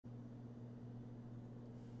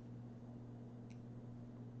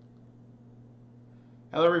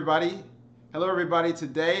Hello everybody. Hello everybody.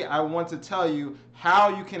 Today I want to tell you how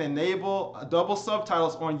you can enable double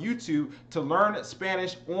subtitles on YouTube to learn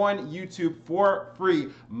Spanish on YouTube for free.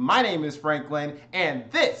 My name is Franklin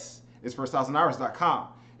and this is first1000hours.com.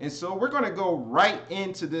 And so we're going to go right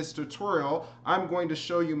into this tutorial. I'm going to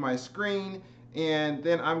show you my screen and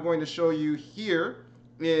then I'm going to show you here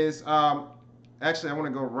is actually I want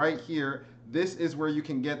to go right here. This is where you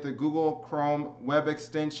can get the Google Chrome web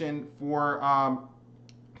extension for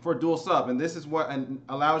Dualsub, and this is what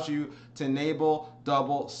allows you to enable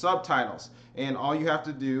double subtitles. And all you have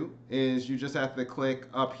to do is you just have to click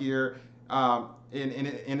up here, and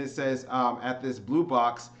it says at this blue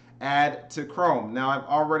box, add to Chrome. Now I've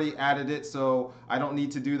already added it, so I don't need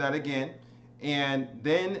to do that again. And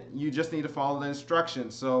then you just need to follow the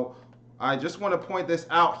instructions. So I just want to point this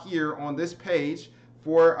out here on this page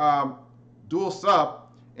for Dualsub,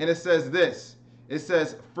 and it says this. It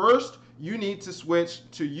says first, you need to switch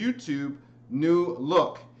to YouTube New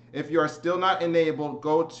Look. If you are still not enabled,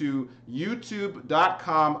 go to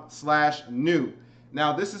youtube.com/new.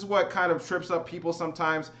 Now this is what kind of trips up people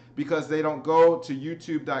sometimes because they don't go to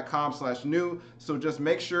youtube.com/new. So just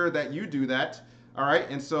make sure that you do that. All right,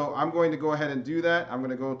 and so I'm going to go ahead and do that. I'm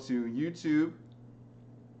going to go to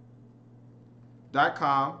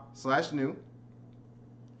youtube.com/new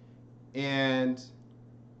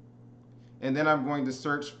and then I'm going to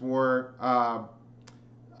search for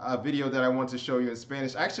a video that I want to show you in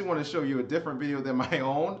Spanish. I actually want to show you a different video than my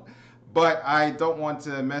own, but I don't want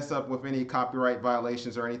to mess up with any copyright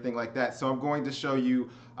violations or anything like that. So I'm going to show you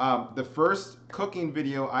the first cooking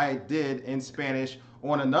video I did in Spanish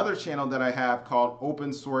on another channel that I have called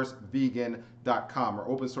opensourcevegan.com or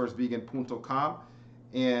opensourcevegan.com.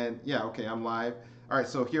 And yeah, okay, I'm live. All right,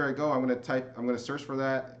 so here I go. I'm going to search for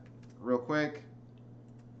that real quick.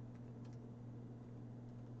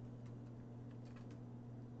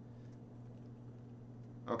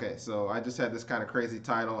 Okay, so I just had this kind of crazy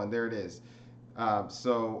title, and there it is.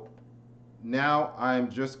 So now I'm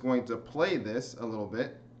just going to play this a little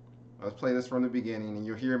bit. Let's play this from the beginning, and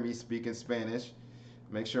you'll hear me speak in Spanish.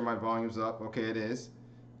 Make sure my volume's up. Okay, it is.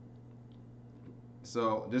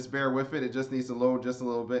 So just bear with it. It just needs to load just a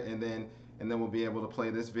little bit, and then we'll be able to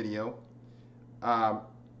play this video.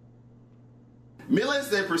 Miles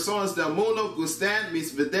de personas del mundo gustan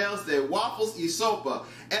mis videos de waffles y sopa.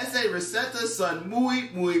 Esas recetas son muy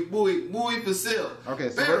fácil. Okay,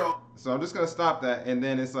 so I'm just gonna stop that, and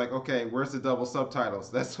then it's like, okay, where's the double subtitles?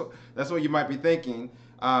 That's what you might be thinking.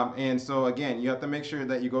 And so again, you have to make sure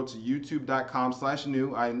that you go to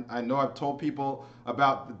youtube.com/new. I know I've told people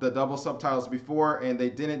about the double subtitles before, and they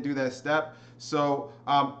didn't do that step. So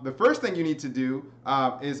the first thing you need to do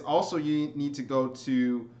is also you need to go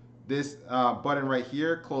to this button right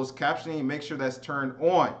here, closed captioning, make sure that's turned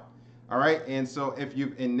on. All right, and so if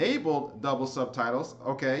you've enabled double subtitles,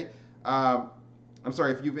 okay, I'm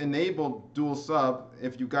sorry, if you've enabled dual sub,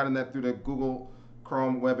 if you've gotten that through the Google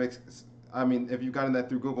Chrome if you've gotten that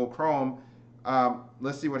through Google Chrome,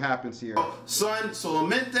 let's see what happens here. Son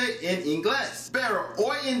solamente en inglés, pero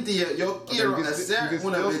hoy en día yo quiero hacer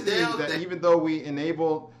una video that even though we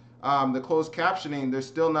enabled the closed captioning, there's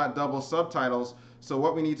still not double subtitles. So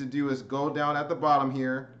what we need to do is go down at the bottom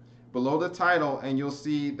here, below the title, and you'll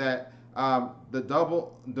see that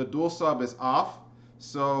the dual sub is off.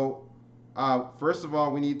 So first of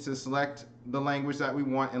all, we need to select the language that we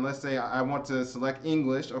want, and let's say I want to select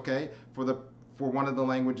English, okay, for one of the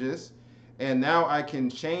languages, and now I can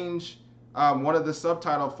change one of the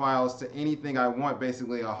subtitle files to anything I want,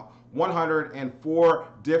 basically 104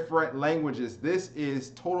 different languages. This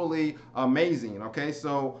is totally amazing. Okay,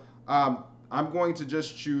 so I'm going to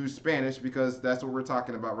just choose Spanish because that's what we're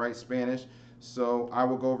talking about, right? Spanish. So I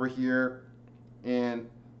will go over here and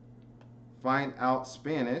find out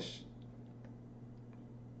Spanish.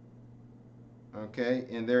 Okay,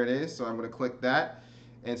 and there it is. So I'm going to click that.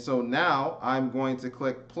 And so now I'm going to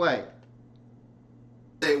click play.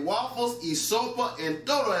 De waffles y sopa en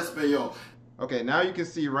todo español. Okay, now you can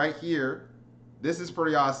see right here, this is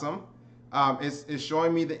pretty awesome. It's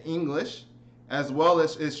showing me the English, as well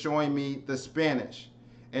as it's showing me the Spanish.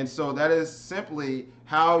 And so that is simply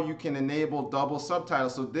how you can enable double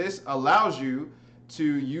subtitles. So this allows you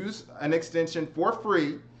to use an extension for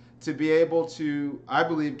free to be able to, I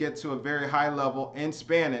believe, get to a very high level in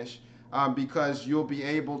Spanish because you'll be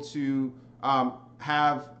able to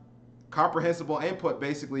have comprehensible input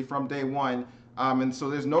basically from day one. And so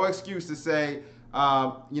there's no excuse to say,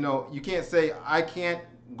 you can't say, I can't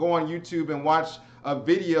go on YouTube and watch a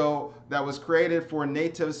video that was created for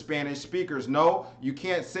native Spanish speakers. No, you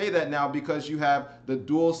can't say that now because you have the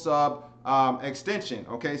Dualsub extension.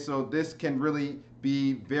 Okay, so this can really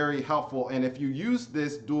be very helpful. And if you use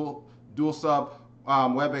this Dualsub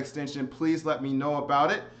web extension, please let me know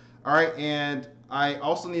about it. All right, and I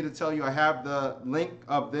also need to tell you I have the link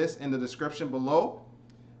of this in the description below.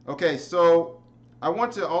 Okay, so I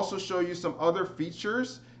want to also show you some other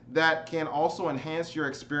features that can also enhance your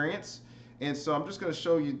experience. And so I'm just going to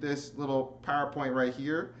show you this little PowerPoint right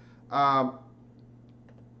here. Let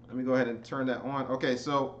me go ahead and turn that on. Okay,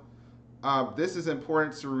 so this is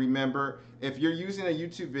important to remember. If you're using a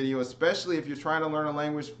YouTube video, especially if you're trying to learn a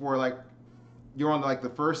language for like you're on like the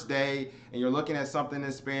first day and you're looking at something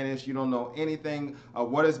in Spanish, you don't know anything of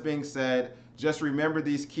what is being said, just remember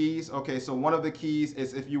these keys. Okay, so one of the keys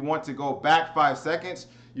is if you want to go back 5 seconds,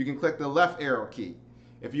 you can click the left arrow key.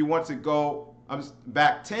 If you want to go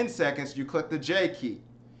back 10 seconds, you click the J key.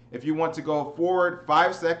 If you want to go forward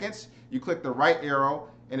 5 seconds, you click the right arrow.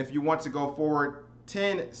 And if you want to go forward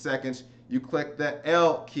 10 seconds, you click the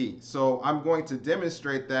L key. So I'm going to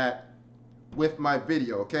demonstrate that with my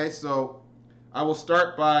video, okay? So I will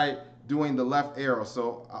start by doing the left arrow.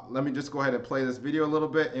 So let me just go ahead and play this video a little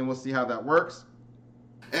bit and we'll see how that works.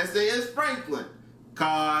 Este es Franklin,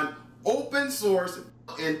 con open source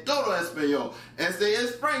en todo español. Este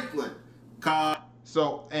es Franklin, con...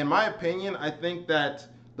 So in my opinion, I think that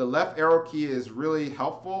the left arrow key is really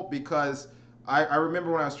helpful because I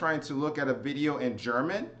remember when I was trying to look at a video in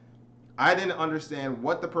German, I didn't understand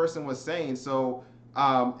what the person was saying. So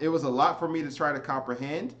it was a lot for me to try to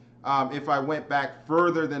comprehend if I went back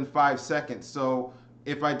further than 5 seconds. So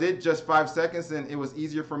if I did just 5 seconds, then it was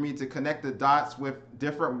easier for me to connect the dots with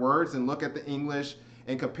different words and look at the English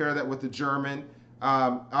and compare that with the German.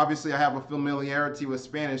 Obviously, I have a familiarity with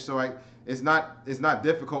Spanish, so it's not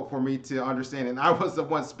difficult for me to understand. And I was the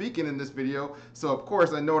one speaking in this video, so of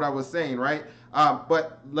course I know what I was saying, right?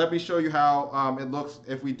 But let me show you how it looks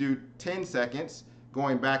if we do 10 seconds,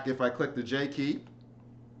 going back if I click the J key.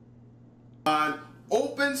 On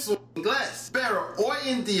open source inglés, pero hoy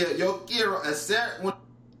en día yo quiero hacer una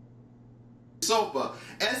sopa.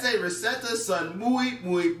 Esas recetas son muy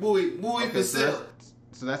fáciles.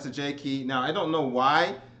 So that's the J key. Now I don't know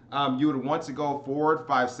why you would want to go forward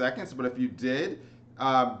 5 seconds, but if you did,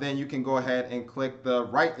 then you can go ahead and click the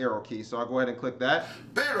right arrow key. So I'll go ahead and click that.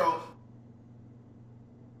 Pero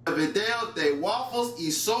video de waffles y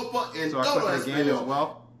sopa en todo español. So I click again as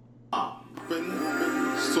well.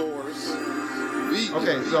 Open source.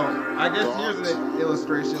 Okay, so I guess here's an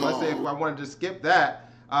illustration. Let's say if I wanted to skip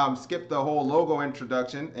that, skip the whole logo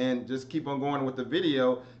introduction and just keep on going with the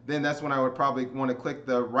video, then that's when I would probably want to click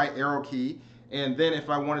the right arrow key. And then if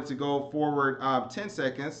I wanted to go forward 10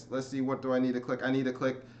 seconds, let's see, what do I need to click? I need to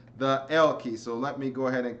click the L key. So let me go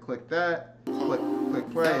ahead and click that. Click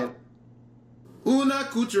play. Una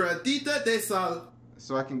cucharadita de sal.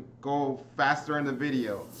 So I can go faster in the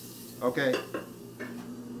video. Okay.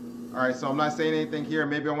 All right, so I'm not saying anything here.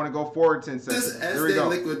 Maybe I want to go forward 10 seconds. There we go.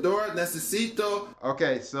 Liquidor necesito.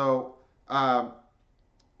 Okay, so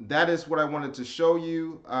that is what I wanted to show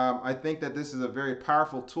you. I think that this is a very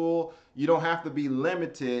powerful tool. You don't have to be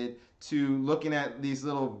limited to looking at these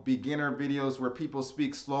little beginner videos where people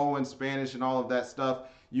speak slow in Spanish and all of that stuff.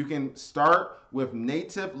 You can start with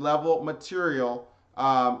native level material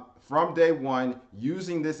from day one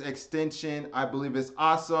using this extension. I believe it's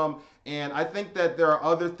awesome. And I think that there are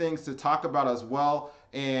other things to talk about as well.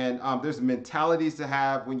 And there's mentalities to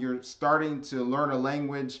have when you're starting to learn a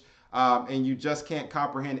language and you just can't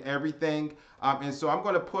comprehend everything. And so I'm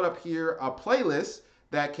going to put up here a playlist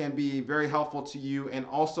that can be very helpful to you. And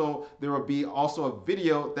also there will be also a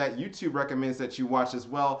video that YouTube recommends that you watch as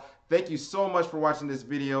well. Thank you so much for watching this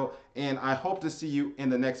video, and I hope to see you in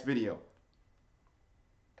the next video.